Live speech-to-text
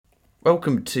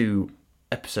Welcome to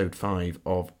episode 5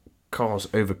 of Cars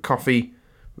Over Coffee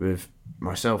with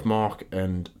myself, Mark,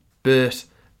 and Bert.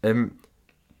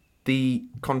 The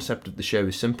concept of the show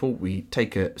is simple. We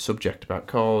take a subject about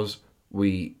cars,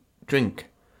 we drink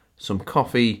some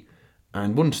coffee,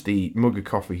 and once the mug of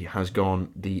coffee has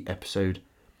gone, the episode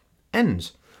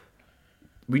ends.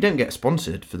 We don't get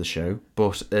sponsored for the show,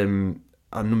 but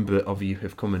a number of you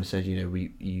have come and said,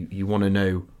 you want to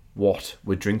know what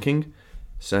we're drinking.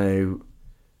 So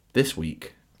this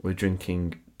week we're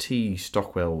drinking T.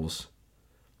 Stockwell's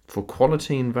for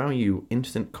quality and value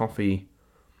instant coffee,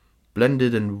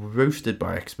 blended and roasted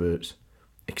by experts,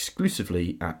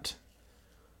 exclusively at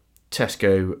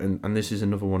Tesco. And this is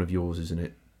another one of yours, isn't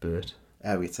it, Bert?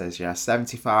 Oh, it is, yeah.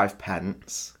 75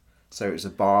 pence. So it was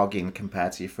a bargain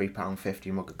compared to your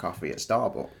 £3.50 mug of coffee at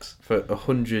Starbucks. For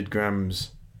 100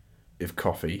 grams of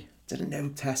coffee. Didn't know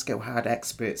Tesco had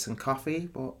experts in coffee,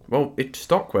 but... Well, it's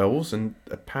Stockwell's, and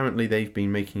apparently they've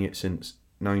been making it since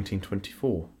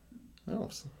 1924. Oh,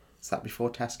 is that before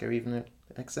Tesco even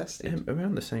existed?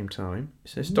 Around the same time.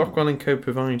 It says Stockwell Co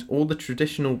provides all the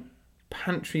traditional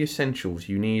pantry essentials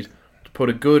you need to put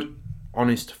a good,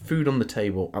 honest food on the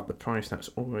table at the price that's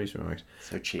always right.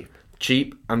 So cheap.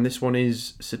 Cheap, and this one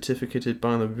is certificated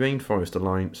by the Rainforest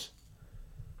Alliance,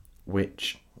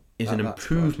 which is an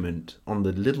improvement on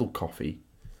the little coffee.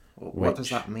 What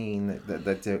does that mean?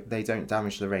 That they don't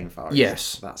damage the rainforest?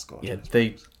 Yes. That's good. Yeah,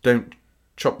 they don't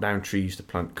chop down trees to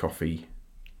plant coffee.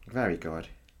 Very good.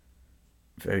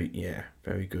 Very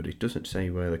good. It doesn't say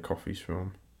where the coffee's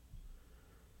from.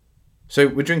 So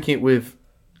we're drinking it with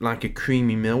like a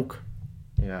creamy milk.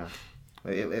 Yeah.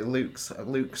 It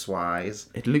looks wise.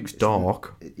 It looks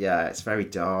dark. Yeah, it's very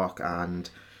dark and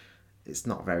it's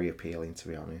not very appealing, to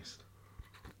be honest.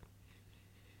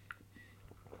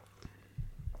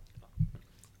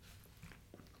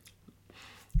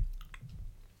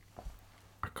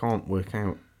 I can't work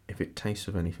out if it tastes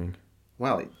of anything.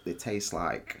 Well, it tastes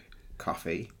like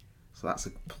coffee, so that's a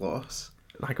plus.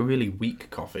 Like a really weak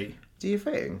coffee. Do you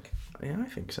think? Yeah, I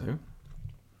think so.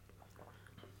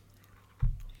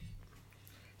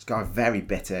 It's got a very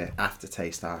bitter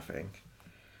aftertaste, I think.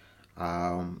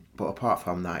 But apart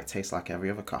from that, it tastes like every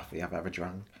other coffee I've ever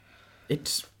drank.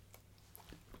 It's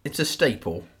a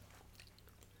staple.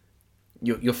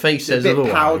 Your face It's says a bit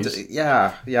otherwise. powder.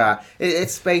 Yeah.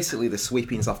 It's basically the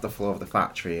sweepings off the floor of the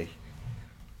factory.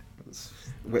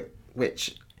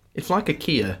 Which... It's like a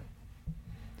Kia.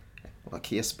 A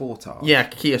Kia Sportage. Yeah,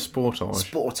 Kia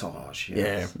Sportage. Sportage, yes.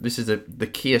 Yeah, this is the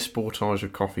Kia Sportage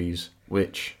of coffees,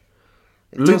 which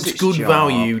It looks does its good job.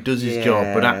 value, does its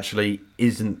job, but Yeah. actually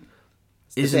isn't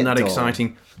bit that dull.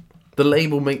 exciting. The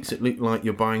label makes it look like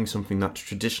you're buying something that's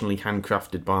traditionally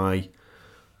handcrafted by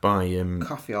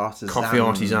Coffee artisans. coffee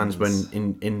artisans, when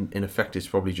in effect it's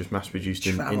probably just mass produced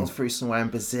in Travelled through somewhere in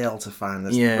Brazil to find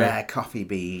this Yeah. rare coffee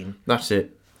bean. That's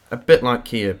it. A bit like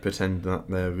Kia pretend that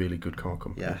they're a really good car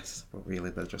company. Yes, but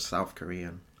really they're just South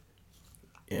Korean.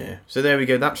 Yeah. So there we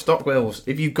go. That's Stockwell's.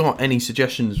 If you've got any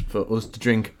suggestions for us to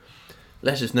drink,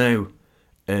 let us know.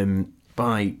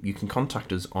 You can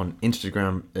contact us on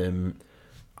Instagram.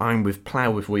 I'm with Plough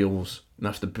with Wheels. And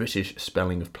that's the British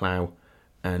spelling of plough.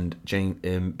 And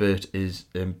Bert is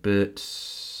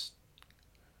Bert's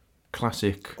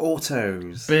Classic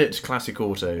Autos. Bert's Classic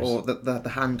Autos. Or the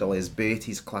handle is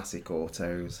Bertie's Classic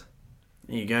Autos.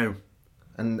 There you go.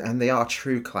 And they are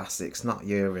true classics, not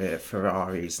your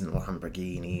Ferraris and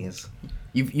Lamborghinis.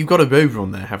 You've got a Rover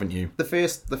on there, haven't you? The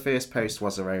first post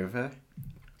was a Rover.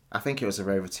 I think it was a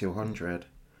Rover 200.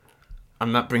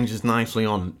 And that brings us nicely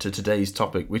on to today's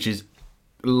topic, which is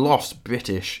lost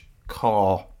British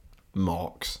car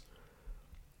marques.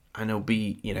 And it'll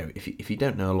be, if you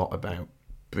don't know a lot about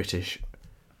British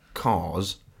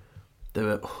cars, there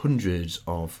are hundreds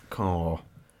of car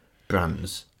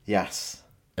brands. Yes,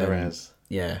 there is.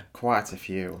 Yeah. Quite a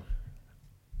few.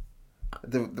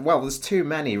 There's too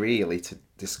many really to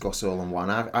discuss all in one.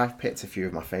 I've picked a few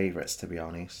of my favourites, to be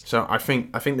honest. So I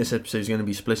think this episode is going to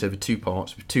be split over two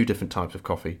parts with two different types of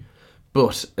coffee.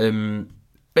 But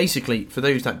basically, for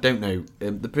those that don't know,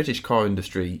 the British car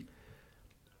industry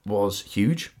was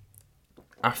huge.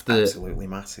 Absolutely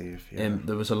massive. Yeah.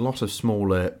 There was a lot of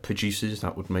smaller producers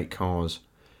that would make cars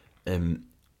in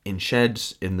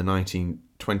sheds in the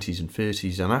 1920s and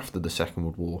 30s, and after the Second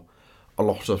World War, a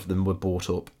lot of them were bought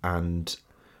up and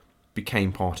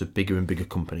became part of bigger and bigger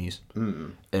companies.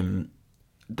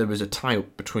 There was a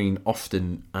tie-up between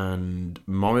Austin and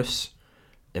Morris,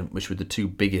 which were the two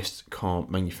biggest car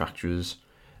manufacturers,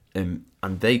 and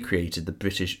they created the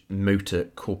British Motor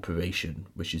Corporation,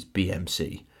 which is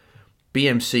BMC.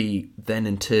 BMC then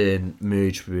in turn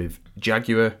merged with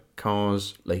Jaguar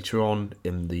cars later on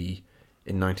in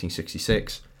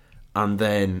 1966, and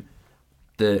then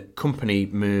the company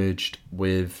merged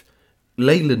with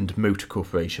Leyland Motor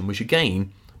Corporation, which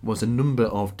again was a number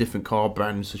of different car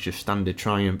brands such as Standard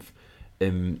Triumph,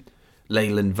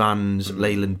 Leyland vans,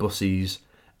 Leyland buses,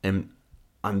 and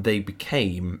they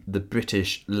became the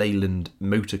British Leyland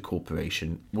Motor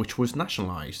Corporation, which was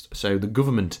nationalised. So the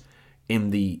government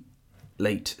in the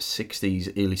late 60s,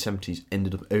 early 70s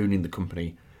ended up owning the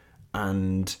company,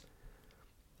 and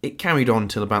it carried on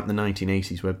till about the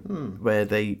 1980s, where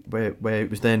it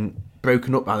was then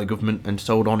broken up by the government and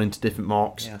sold on into different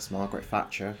marques. Yes, Margaret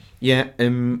Thatcher. Yeah,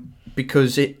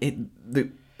 because the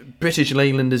British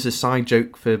Leyland is a side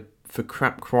joke for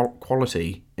crap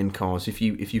quality in cars. If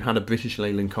you had a British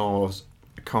Leyland car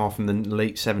from the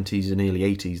late 70s and early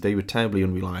 80s, they were terribly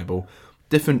unreliable.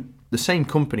 The same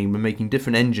company were making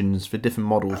different engines for different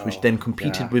models, which then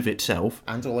competed with itself.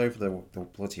 And all over the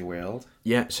bloody world.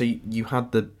 Yeah, so you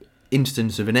had the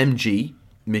instance of an MG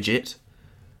midget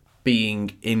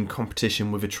being in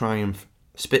competition with a Triumph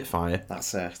Spitfire.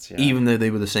 That's it, yeah. Even though they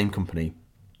were the same company.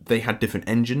 They had different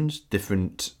engines,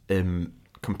 different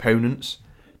components,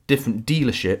 different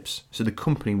dealerships, so the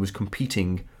company was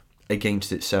competing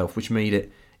against itself, which made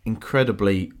it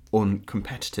incredibly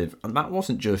uncompetitive. And that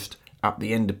wasn't just at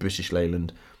the end of British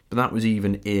Leyland, but that was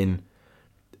even in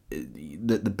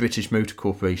the British Motor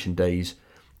Corporation days,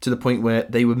 to the point where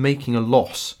they were making a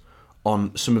loss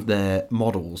on some of their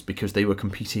models because they were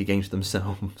competing against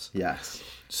themselves. Yes.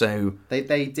 So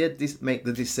they did make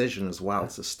the decision as well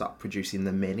to stop producing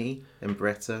the Mini in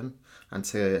Britain and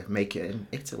to make it in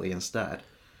Italy instead.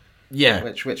 Yeah.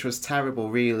 Which was terrible,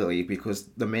 really, because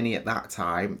the Mini at that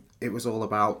time, it was all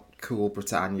about cool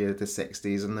Britannia, the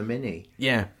 60s, and the Mini.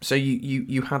 Yeah, so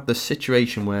you had the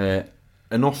situation where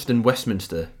an Austin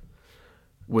Westminster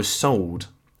was sold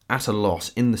at a loss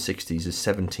in the 60s as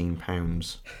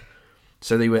 £17.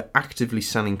 So they were actively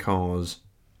selling cars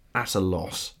at a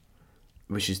loss,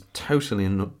 which is totally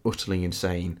and utterly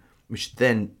insane, which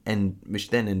then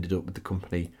ended up with the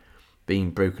company being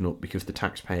broken up because the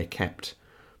taxpayer kept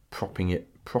propping it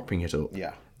up.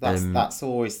 Yeah. That's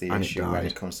always the issue when died.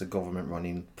 it comes to government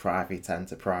running private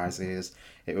enterprises.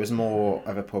 It was more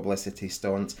of a publicity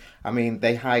stunt. I mean,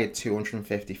 they hired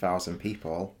 250,000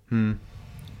 people.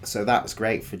 So that was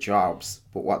great for jobs,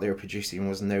 but what they were producing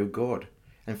was no good.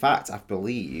 In fact, I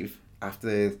believe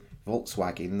after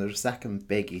Volkswagen, they're the second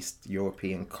biggest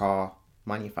European car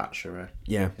manufacturer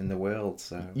in the world.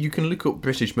 So you can look up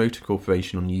British Motor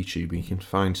Corporation on YouTube and you can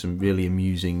find some really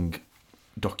amusing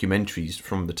documentaries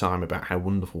from the time about how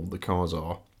wonderful the cars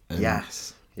are.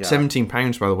 Yes. Yeah.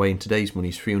 £17, by the way, in today's money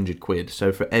is £300.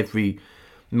 So for every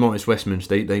Morris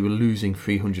Westminster, they were losing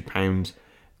 £300.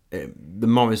 The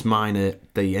Morris Minor,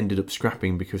 they ended up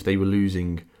scrapping because they were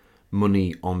losing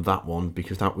money on that one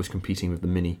because that was competing with the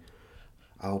Mini.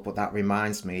 Oh, but that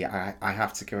reminds me, I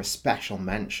have to give a special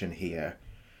mention here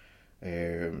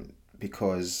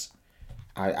because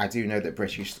I do know that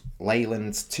British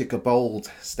Leyland took a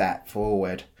bold step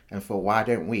forward and thought, why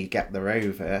don't we get the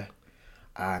Rover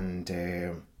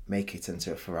and make it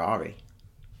into a Ferrari?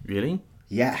 Really?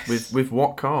 Yes. With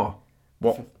what car?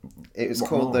 It was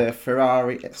called the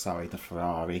Ferrari. Sorry, the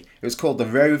Ferrari. It was called the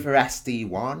Rover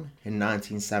SD1 in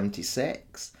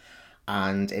 1976,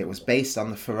 and it was based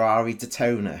on the Ferrari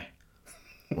Daytona.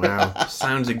 Wow,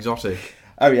 sounds exotic.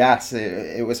 Oh yes,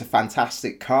 it was a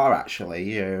fantastic car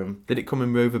actually. Did it come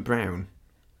in Rover Brown?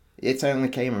 It only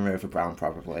came in Rover Brown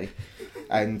probably,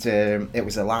 and it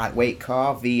was a lightweight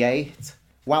car, V8,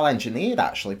 well engineered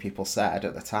actually. People said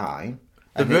at the time.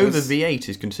 The Rover V8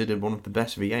 is considered one of the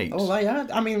best V8s. Oh, yeah.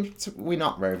 I mean, we're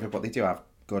not Rover, but they do have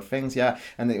good things, yeah.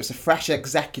 And it was a fresh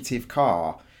executive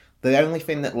car. The only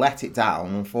thing that let it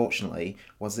down, unfortunately,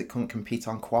 was it couldn't compete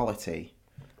on quality.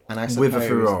 And I suppose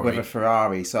with a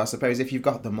Ferrari. So I suppose if you've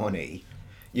got the money,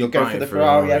 you'll go for the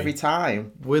Ferrari every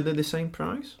time. Were they the same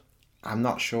price? I'm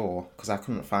not sure, because I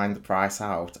couldn't find the price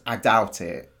out. I doubt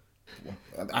it.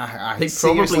 I they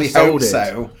seriously probably hope sold it.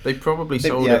 So. They probably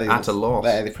sold it at a loss.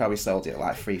 They probably sold it at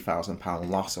like £3,000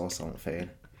 loss or something.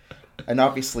 And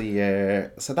obviously,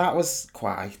 so that was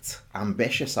quite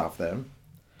ambitious of them.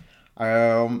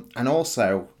 And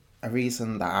also, a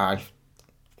reason that I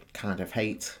kind of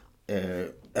hate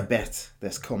a bit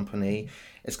this company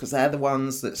is because they're the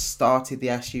ones that started the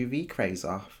SUV craze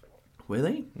off. Were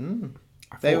they?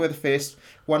 They were the first.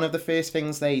 One of the first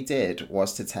things they did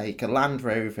was to take a Land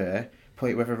Rover,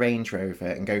 put it with a Range Rover,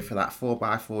 and go for that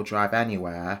 4x4 drive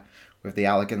anywhere with the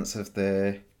elegance of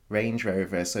the Range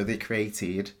Rover. So they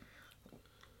created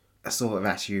a sort of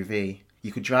SUV.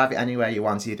 You could drive it anywhere you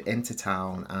wanted into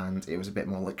town, and it was a bit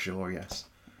more luxurious.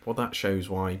 Well, that shows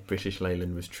why British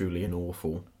Leyland was truly an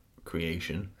awful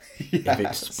creation. Yes. If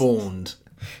it spawned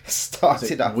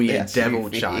Started off weird the devil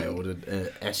SUV. child,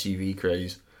 SUV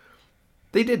craze.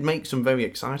 They did make some very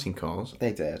exciting cars.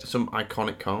 They did. Some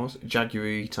iconic cars.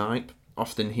 Jaguar type,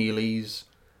 Austin Healey's,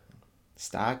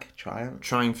 Stag, Triumph.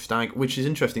 Triumph Stag, which is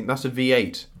interesting. That's a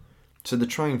V8. So the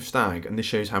Triumph Stag, and this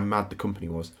shows how mad the company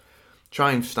was.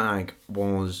 Triumph Stag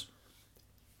was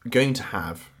going to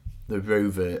have the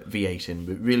Rover V8 in,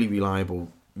 but really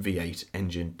reliable V8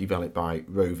 engine developed by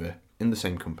Rover in the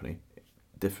same company,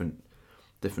 different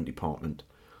department.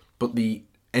 But the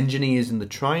engineers in the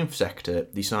Triumph sector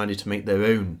decided to make their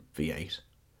own V8.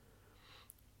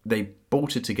 They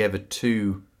bolted together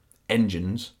two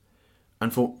engines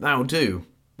and thought, that'll do,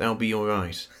 that'll be all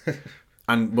right.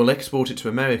 And we'll export it to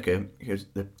America because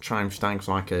the Triumph Stag's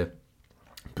like a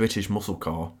British muscle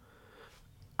car.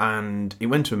 And it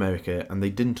went to America and they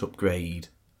didn't upgrade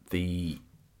the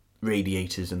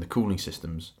radiators and the cooling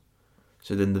systems.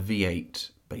 So then the V8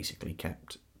 basically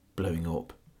kept blowing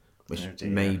up, which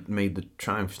made the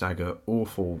Triumph Stag an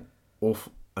awful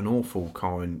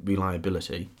car in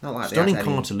reliability. Not like Stunning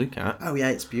car to look at. Oh yeah,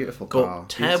 it's beautiful car. But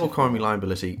terrible car in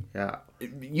reliability. Yeah.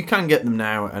 You can get them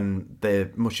now, and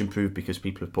they're much improved because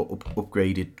people have put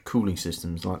upgraded cooling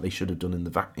systems like they should have done in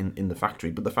the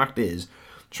factory. But the fact is,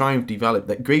 Triumph developed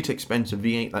that great expensive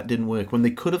V8 that didn't work when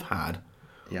they could have had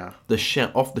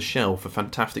the off the shelf a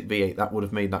fantastic V8 that would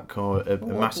have made that car a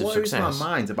massive success. What blows my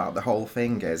mind about the whole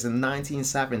thing is, in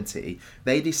 1970,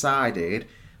 they decided,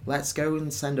 let's go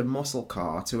and send a muscle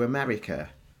car to America,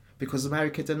 because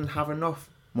America didn't have enough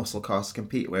muscle cars to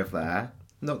compete with there.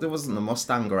 No, there wasn't a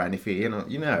Mustang or anything,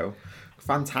 you know.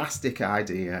 Fantastic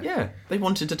idea. Yeah, they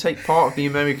wanted to take part of the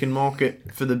American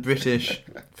market for the British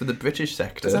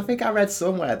sector. Because I think I read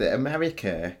somewhere that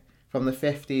America, from the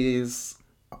 50s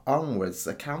onwards,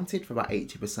 accounted for about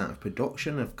 80% of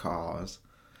production of cars.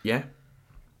 Yeah.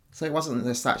 So it wasn't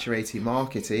a saturated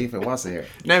market either, was it?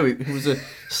 No, it was a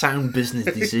sound business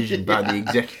decision by the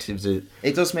executives at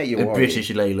It does make you worry. British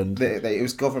Leyland. It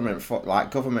was government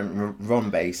run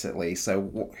basically.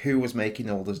 So who was making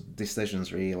all the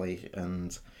decisions really?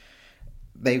 And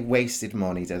they wasted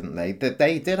money, didn't they?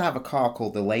 They did have a car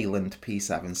called the Leyland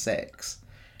P76.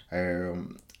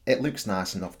 It looks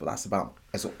nice enough, but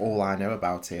that's all I know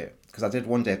about it. Because I did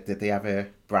wonder, did they ever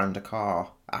brand a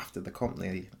car after the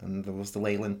company? And there was the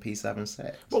Leyland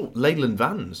P76. Well, Leyland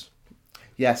vans.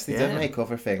 Yes, they did make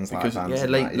other things like vans.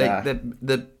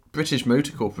 The British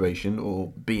Motor Corporation,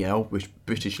 or BL, which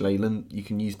British Leyland, you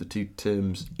can use the two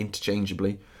terms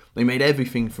interchangeably. They made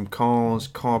everything from cars,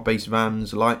 car-based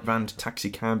vans, light vans, taxi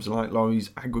cabs, light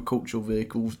lorries, agricultural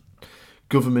vehicles,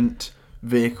 government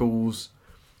vehicles,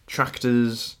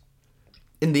 tractors.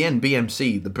 In the end,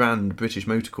 BMC, the brand British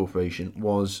Motor Corporation,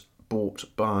 was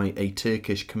bought by a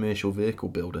Turkish commercial vehicle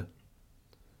builder,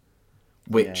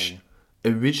 which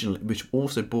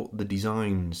also bought the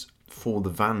designs for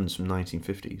the vans from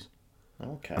 1950s.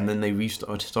 Okay. And then they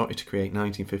started to create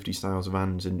 1950 styles of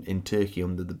vans in Turkey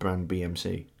under the brand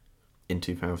BMC in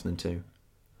 2002.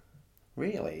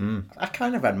 Really? I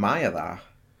kind of admire that.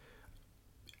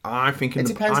 I think it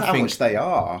depends how much they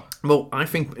are. Well, I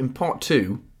think in part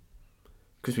 2,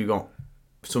 because we've got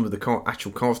some of the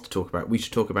actual cars to talk about, we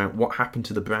should talk about what happened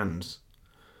to the brands.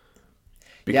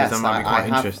 Because that might be quite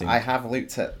interesting. I have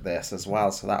looked at this as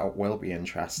well, so that will be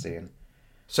interesting.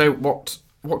 So what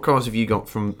cars have you got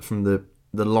from the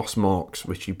lost marks,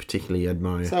 which you particularly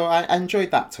admire? So I enjoyed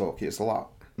that talk. It was a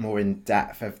lot more in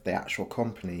depth of the actual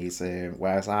companies,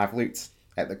 whereas I've looked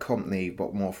at the company,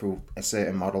 but more through a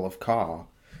certain model of car.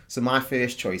 So my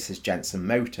first choice is Jensen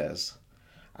Motors.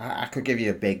 I could give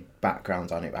you a big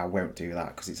background on it, but I won't do that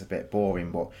because it's a bit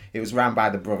boring. But it was ran by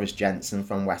the brothers Jensen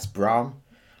from West Brom.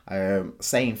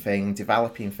 Same thing,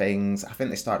 developing things. I think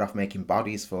they started off making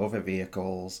bodies for other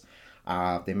vehicles.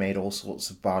 They made all sorts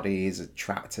of bodies,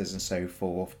 tractors and so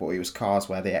forth. But it was cars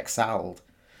where they excelled.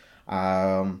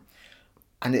 And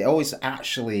it always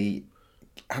actually...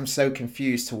 I'm so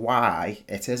confused to why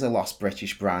it is a lost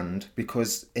British brand,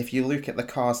 because if you look at the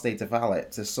cars they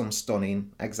developed, there's some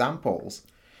stunning examples.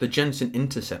 The Jensen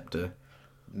Interceptor.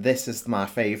 This is my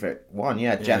favourite one,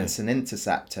 Jensen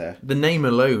Interceptor. The name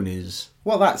alone is...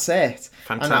 Well, that's it.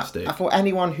 Fantastic. I thought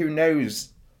anyone who knows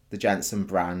the Jensen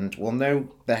brand will know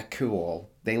they're cool.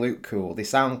 They look cool. They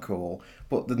sound cool.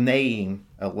 But the name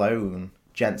alone,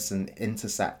 Jensen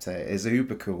Interceptor, is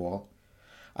uber cool.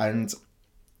 And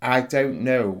I don't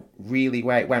know really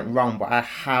where it went wrong, but I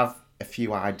have a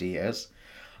few ideas.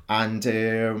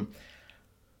 And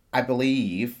I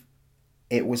believe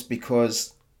it was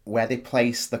because where they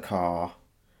placed the car,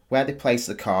 where they placed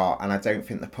the car, and I don't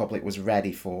think the public was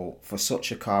ready for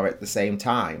such a car at the same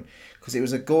time, because it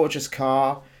was a gorgeous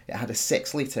car. It had a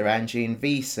 6-litre engine,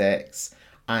 V6,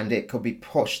 and it could be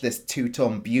pushed, this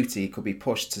 2-ton beauty could be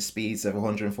pushed to speeds of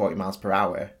 140 miles per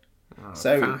hour.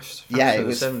 So, fast yeah, in it the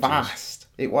was 70s. fast.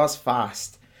 It was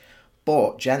fast.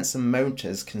 But Jensen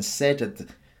Motors considered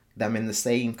them in the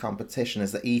same competition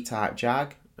as the E-Type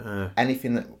Jag,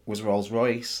 anything that was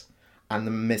Rolls-Royce, and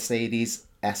the Mercedes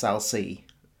SLC.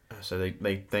 So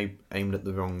they aimed at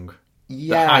the wrong...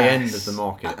 Yes. The high end of the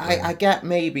market. I get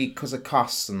maybe because of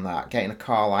costs and that, getting a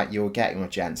car like you were getting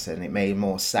with Jensen, it made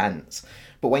more sense.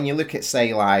 But when you look at,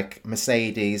 say, like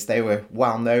Mercedes, they were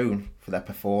well known for their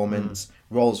performance.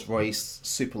 Rolls-Royce,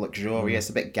 super luxurious,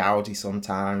 a bit gaudy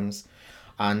sometimes.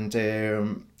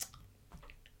 And,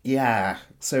 yeah,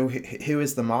 so who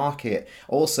is the market?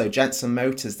 Also, Jensen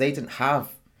Motors, they didn't have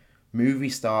movie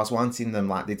stars wanting them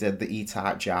like they did the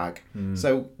E-Type Jag.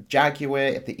 So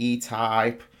Jaguar, the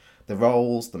E-Type, the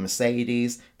Rolls, the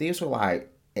Mercedes, these were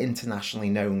like internationally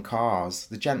known cars.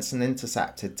 The Jensen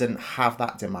Interceptor didn't have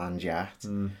that demand yet.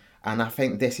 And I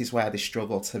think this is where they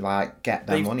struggle to like get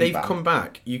their money back. They've come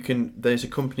back. There's a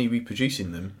company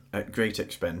reproducing them at great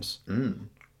expense.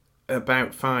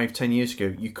 About 5-10 years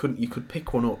ago, you could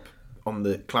pick one up on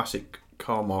the classic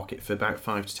car market for about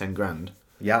 5 to 10 grand.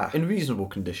 Yeah. In reasonable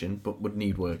condition, but would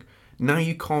need work. Now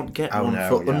you can't get one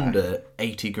for under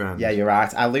 80 grand. Yeah, you're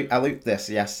right. I looked this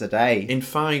yesterday. In 10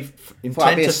 to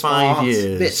 5 smart,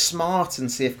 years. Bit smart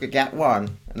and see if I could get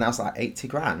one. And I was like, 80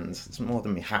 grand? It's more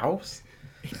than my house.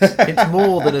 It's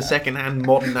more than a second-hand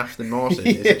modern Aston Martin.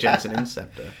 It's a Jensen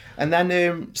Interceptor. And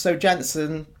then, so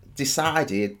Jensen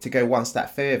decided to go one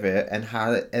step further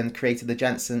and created the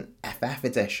Jensen FF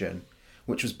edition,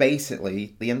 which was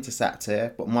basically the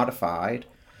Interceptor, but modified.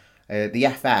 The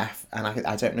FF, and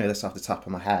I don't know this off the top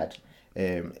of my head,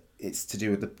 it's to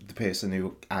do with the person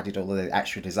who added all the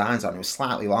extra designs on. It was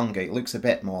slightly longer. It looks a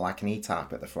bit more like an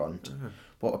E-Type at the front.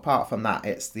 But apart from that,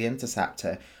 it's the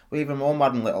Interceptor. With even more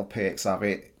modern little perks of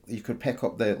it, you could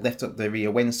lift up the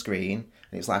rear windscreen,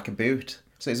 and it's like a boot.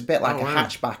 So it's a bit like a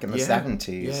hatchback in the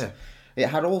 70s. Yeah. It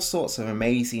had all sorts of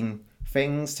amazing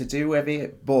things to do with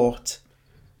it, but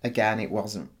again, it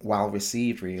wasn't well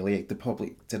received, really. The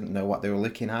public didn't know what they were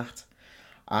looking at.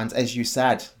 And as you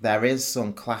said, there is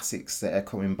some classics that are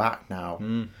coming back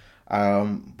now.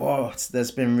 But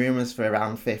there's been rumours for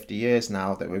around 50 years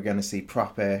now that we're going to see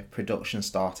proper production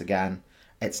start again.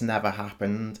 It's never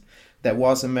happened. There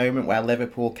was a moment where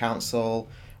Liverpool Council,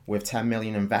 with 10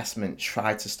 million investment,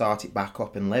 tried to start it back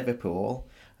up in Liverpool.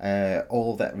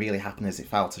 All that really happened is it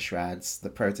fell to shreds. The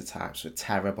prototypes were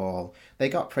terrible. They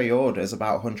got pre-orders,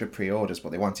 about 100 pre-orders,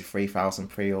 but they wanted 3,000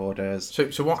 pre-orders.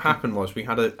 So what happened was we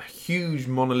had a huge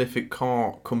monolithic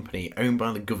car company owned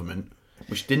by the government,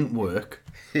 which didn't work,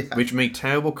 which made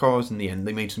terrible cars in the end.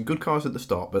 They made some good cars at the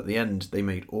start, but at the end they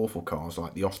made awful cars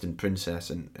like the Austin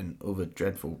Princess and other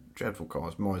dreadful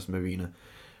cars, Morris Marina.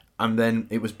 And then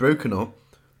it was broken up.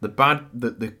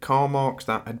 The car marks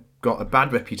that had got a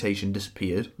bad reputation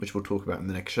disappeared, which we'll talk about in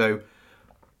the next show.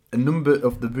 A number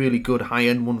of the really good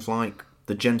high-end ones, like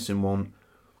the Jensen one,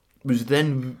 was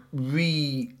then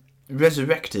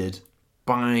resurrected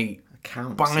by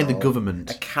the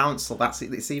government. A council,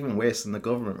 it's even worse than the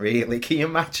government, really. Can you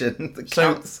imagine the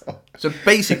council? So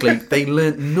basically, they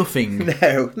learnt nothing.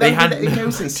 It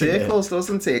goes in circles,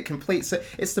 doesn't it?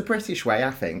 It's the British way,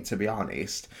 I think, to be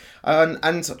honest.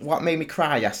 And what made me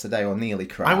cry yesterday, or nearly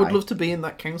cry... I would love to be in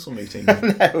that council meeting.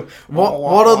 No.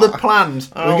 What are the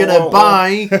plans? We're going to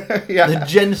buy the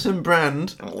Jensen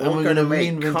brand, and we're going to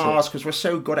make cars, because we're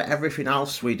so good at everything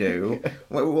else we do.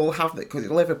 We'll have it, because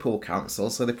it's Liverpool Council,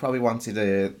 so they probably wanted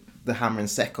the hammer and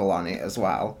sickle on it as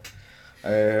well.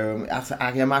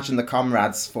 I imagine the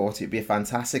comrades thought it'd be a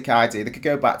fantastic idea. They could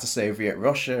go back to Soviet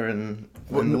Russia and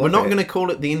we're not going to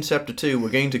call it the Interceptor 2. We're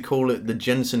going to call it the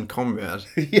Jensen Comrade.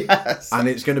 Yes. And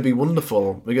it's going to be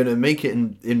wonderful. We're going to make it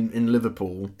in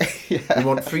Liverpool. Yes. We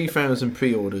want 3,000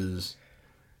 pre-orders.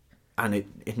 And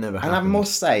it never happened. And I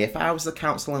must say, if I was the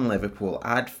council in Liverpool,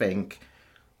 I'd think,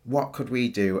 what could we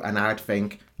do? And I'd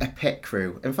think, a pit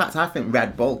crew. In fact, I think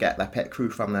Red Bull get their pit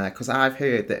crew from there, because I've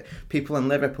heard that people in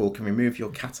Liverpool can remove your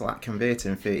Cadillac converter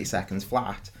in 30 seconds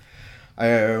flat.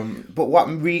 But what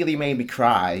really made me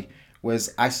cry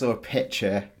was I saw a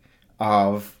picture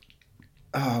of,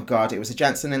 oh God, it was a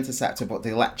Jensen Interceptor, but the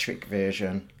electric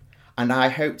version. And I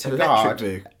hope to God...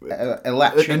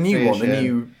 Electric a new version. One, a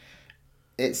new...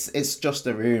 It's just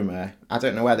a rumour. I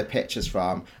don't know where the picture's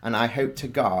from. And I hope to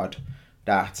God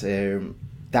that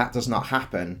that does not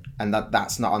happen, and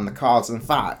that's not on the cards. In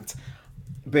fact,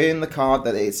 being the card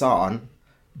that it's on,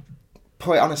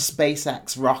 put it on a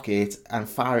SpaceX rocket and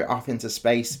fire it off into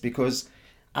space, because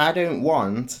I don't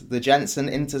want the Jensen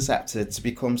Interceptor to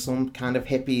become some kind of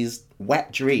hippie's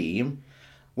wet dream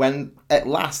when at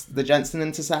last the Jensen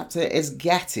Interceptor is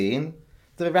getting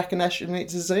the recognition it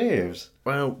deserves.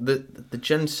 Well, the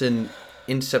Jensen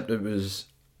Interceptor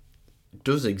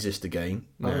does exist again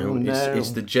now. Oh, no.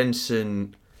 It's the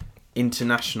Jensen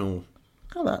International.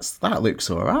 Oh, that looks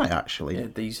alright, actually. Yeah,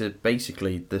 these are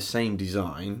basically the same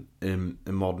design in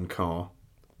a modern car,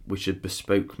 which are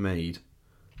bespoke made.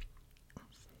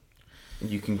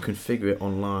 You can configure it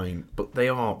online, but they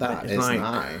are... That is like,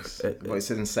 nice. But it's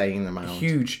an insane amount.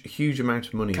 Huge amount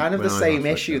of money. Kind of the same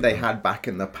issue they had back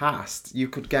in the past. You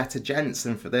could get a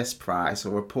Jensen for this price,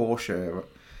 or a Porsche.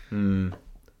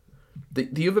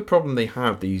 The other problem they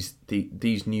have, these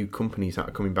new companies that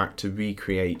are coming back to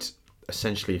recreate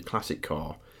essentially a classic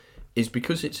car, is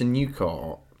because it's a new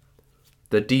car.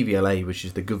 The DVLA, which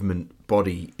is the government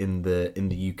body in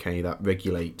the UK that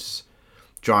regulates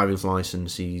driver's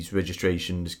licenses,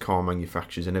 registrations, car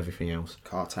manufacturers, and everything else.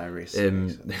 Car terrorists.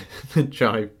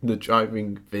 The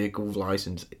driving vehicles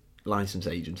license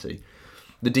agency.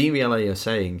 The DVLA are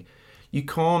saying you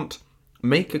can't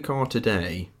make a car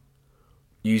today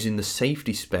using the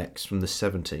safety specs from the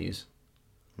 70s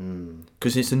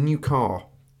because it's a new car.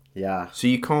 Yeah. So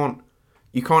you can't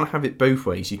have it both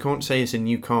ways. You can't say it's a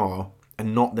new car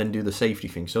and not then do the safety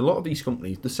thing. So a lot of these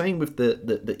companies, the same with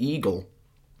the Eagle,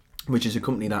 which is a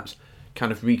company that's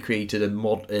kind of recreated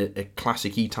a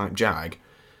classic E-Type Jag,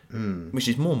 which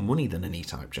is more money than an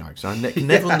E-Type Jag. So I can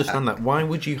never understand that. Why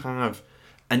would you have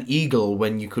an Eagle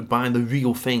when you could buy the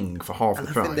real thing for half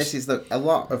the price? I think this is a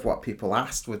lot of what people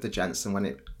asked with the Jensen when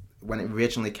it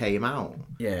originally came out.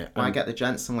 Yeah. Why get the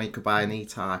Jensen when you could buy an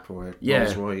E-Type or a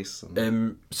Rolls Royce?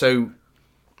 So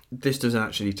this doesn't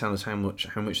actually tell us how much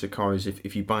the car is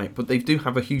if you buy it, but they do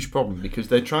have a huge problem because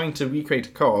they're trying to recreate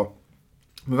a car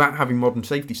without having modern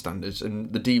safety standards,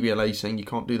 and the DVLA is saying you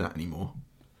can't do that anymore.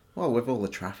 Well, with all the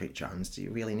traffic jams, do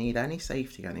you really need any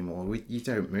safety anymore? You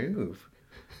don't move.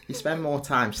 You spend more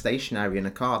time stationary in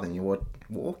a car than you would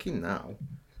walking now.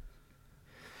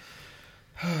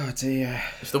 Oh dear.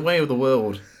 It's the way of the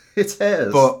world. It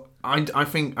is. But I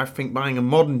think buying a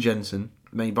modern Jensen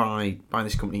made by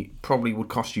this company probably would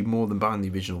cost you more than buying the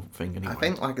original thing anyway. I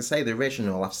think, like I say, the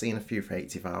original, I've seen a few for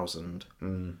 80,000.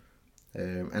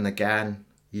 And again,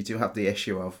 you do have the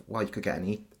issue of, well, you could get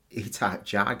an E-Type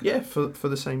Jag. Yeah, for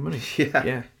the same money.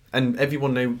 Yeah. And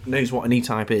everyone knows what an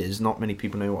E-Type is. Not many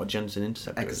people know what a Jensen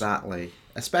Interceptor is. Exactly.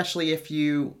 Especially if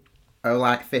you are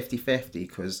like 50-50,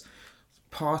 because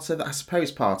part of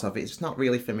it, it's not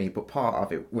really for me, but part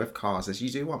of it with cars is you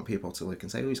do want people to look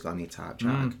and say, oh, he's got an E-Type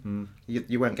Jag.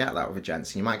 You won't get that with a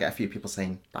Jensen. You might get a few people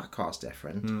saying, that car's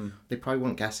different. They probably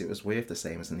wouldn't guess it was worth the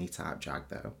same as an E-Type Jag,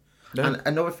 though. No. And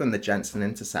another from the Jensen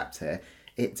Interceptor,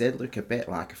 it did look a bit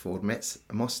like a Ford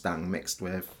Mustang mixed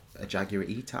with a Jaguar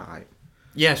E-Type.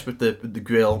 Yes, with the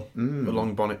grill, the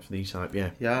long bonnet for the E-Type,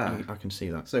 yeah. I can see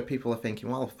that. So people are thinking,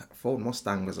 well, Ford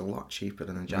Mustang was a lot cheaper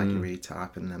than a Jaguar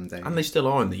E-Type in them days. And they still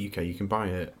are in the UK. You can buy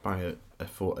an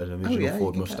original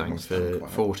Ford Mustang for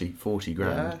 40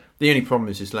 grand. Yeah. The only problem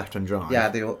is it's left-hand drive.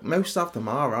 Yeah, most of them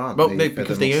are, aren't they? Well,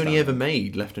 because they only ever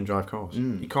made left-hand drive cars.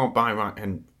 You can't buy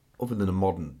right-hand, other than a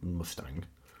modern Mustang.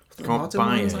 You can't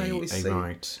buy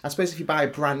I suppose if you buy a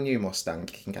brand new Mustang,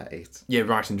 you can get it. Yeah,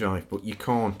 right and drive, but you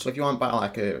can't. So if you want to buy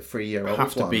like a 3-year-old one,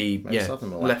 have to be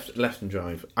left and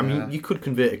drive. I mean, you could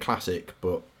convert a classic,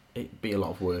 but it'd be a lot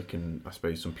of work, and I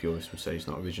suppose some purists would say it's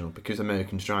not original because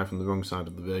Americans drive on the wrong side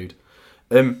of the road.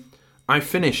 I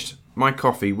finished my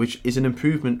coffee, which is an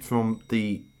improvement from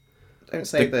the. Don't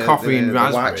say the coffee and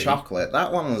raspberry. White chocolate.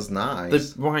 That one was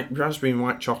nice. The raspberry and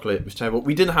white chocolate was terrible.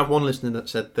 We did have one listener that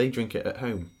said they drink it at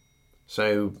home.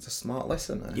 So it's a smart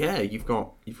listener. Yeah, you've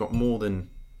got more than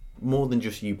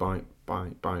just you buys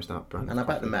that brand. And I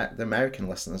bet the American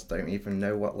listeners don't even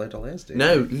know what Lidl is, do they?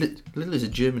 No, Lidl is a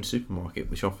German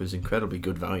supermarket which offers incredibly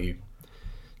good value.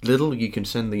 Lidl, you can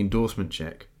send the endorsement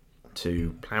check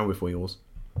to Plough with Wheels.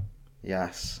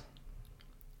 Yes.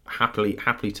 Happily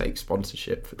take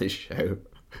sponsorship for this show.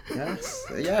 Yes.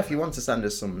 Yeah, if you want to send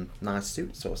us some nice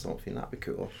suits or something, that'd be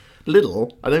cool.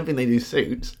 Lidl, I don't think they do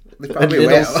suits. They probably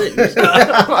will. Suits.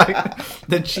 Like,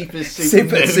 the cheapest suit.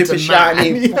 Super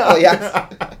shiny.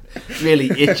 Yes. Really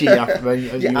itchy after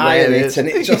you iron it, and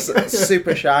it's just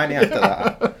super shiny after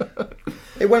that.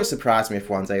 It won't surprise me if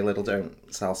one day Lidl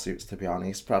don't sell suits, to be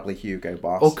honest. Probably Hugo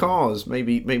Boss. Or cars,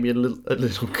 maybe a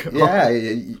little car. Yeah,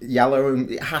 yellow,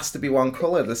 and it has to be one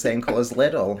colour, the same colour as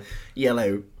Lidl.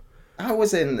 Yellow. I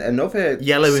was in another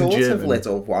Yellow and sort of German.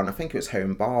 little one. I think it was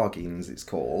Home Bargains, it's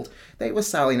called. They were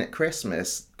selling at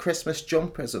Christmas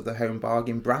jumpers of the Home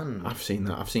Bargain brand. I've seen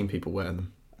that. I've seen people wear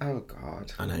them. Oh,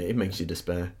 God. I know, it makes you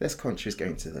despair. This country's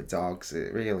going to the dogs.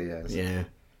 It really is. Yeah.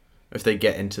 If they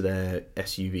get into their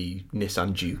SUV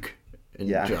Nissan Juke and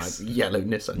drive yellow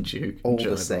Nissan Juke. All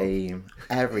the same.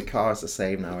 Every car's the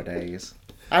same nowadays.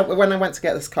 When I went to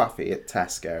get this coffee at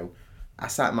Tesco, I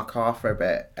sat in my car for a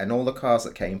bit, and all the cars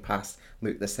that came past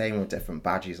looked the same with different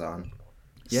badges on.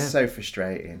 Yeah. So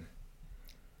frustrating.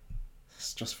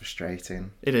 It's just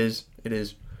frustrating. It is.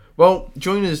 Well,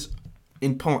 join us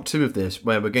in part 2 of this,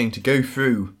 where we're going to go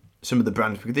through some of the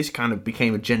brands, because this kind of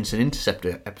became a Jensen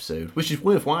Interceptor episode, which is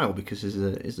worthwhile because it's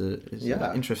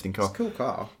an interesting car. It's a cool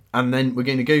car. And then we're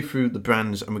going to go through the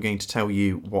brands, and we're going to tell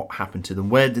you what happened to them.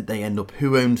 Where did they end up?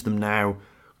 Who owns them now?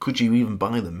 Could you even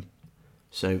buy them?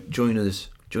 So join us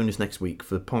next week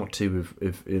for part 2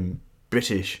 of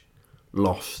British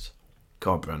lost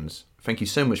car brands. Thank you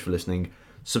so much for listening.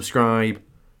 Subscribe,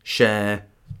 share,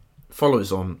 follow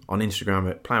us on Instagram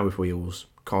at Plough with Wheels,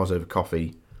 Cars Over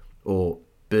Coffee, or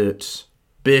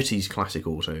Bertie's Classic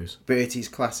Autos. Bertie's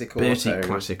Classic Autos. Bertie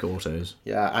Classic Autos.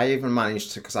 Yeah, I even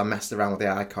managed to, because I messed around with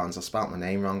the icons, I spelt my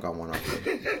name wrong on one of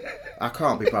them. I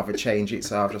can't be bothered changing it,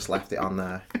 so I've just left it on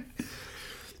there.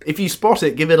 If you spot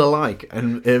it, give it a like,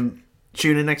 and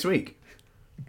tune in next week.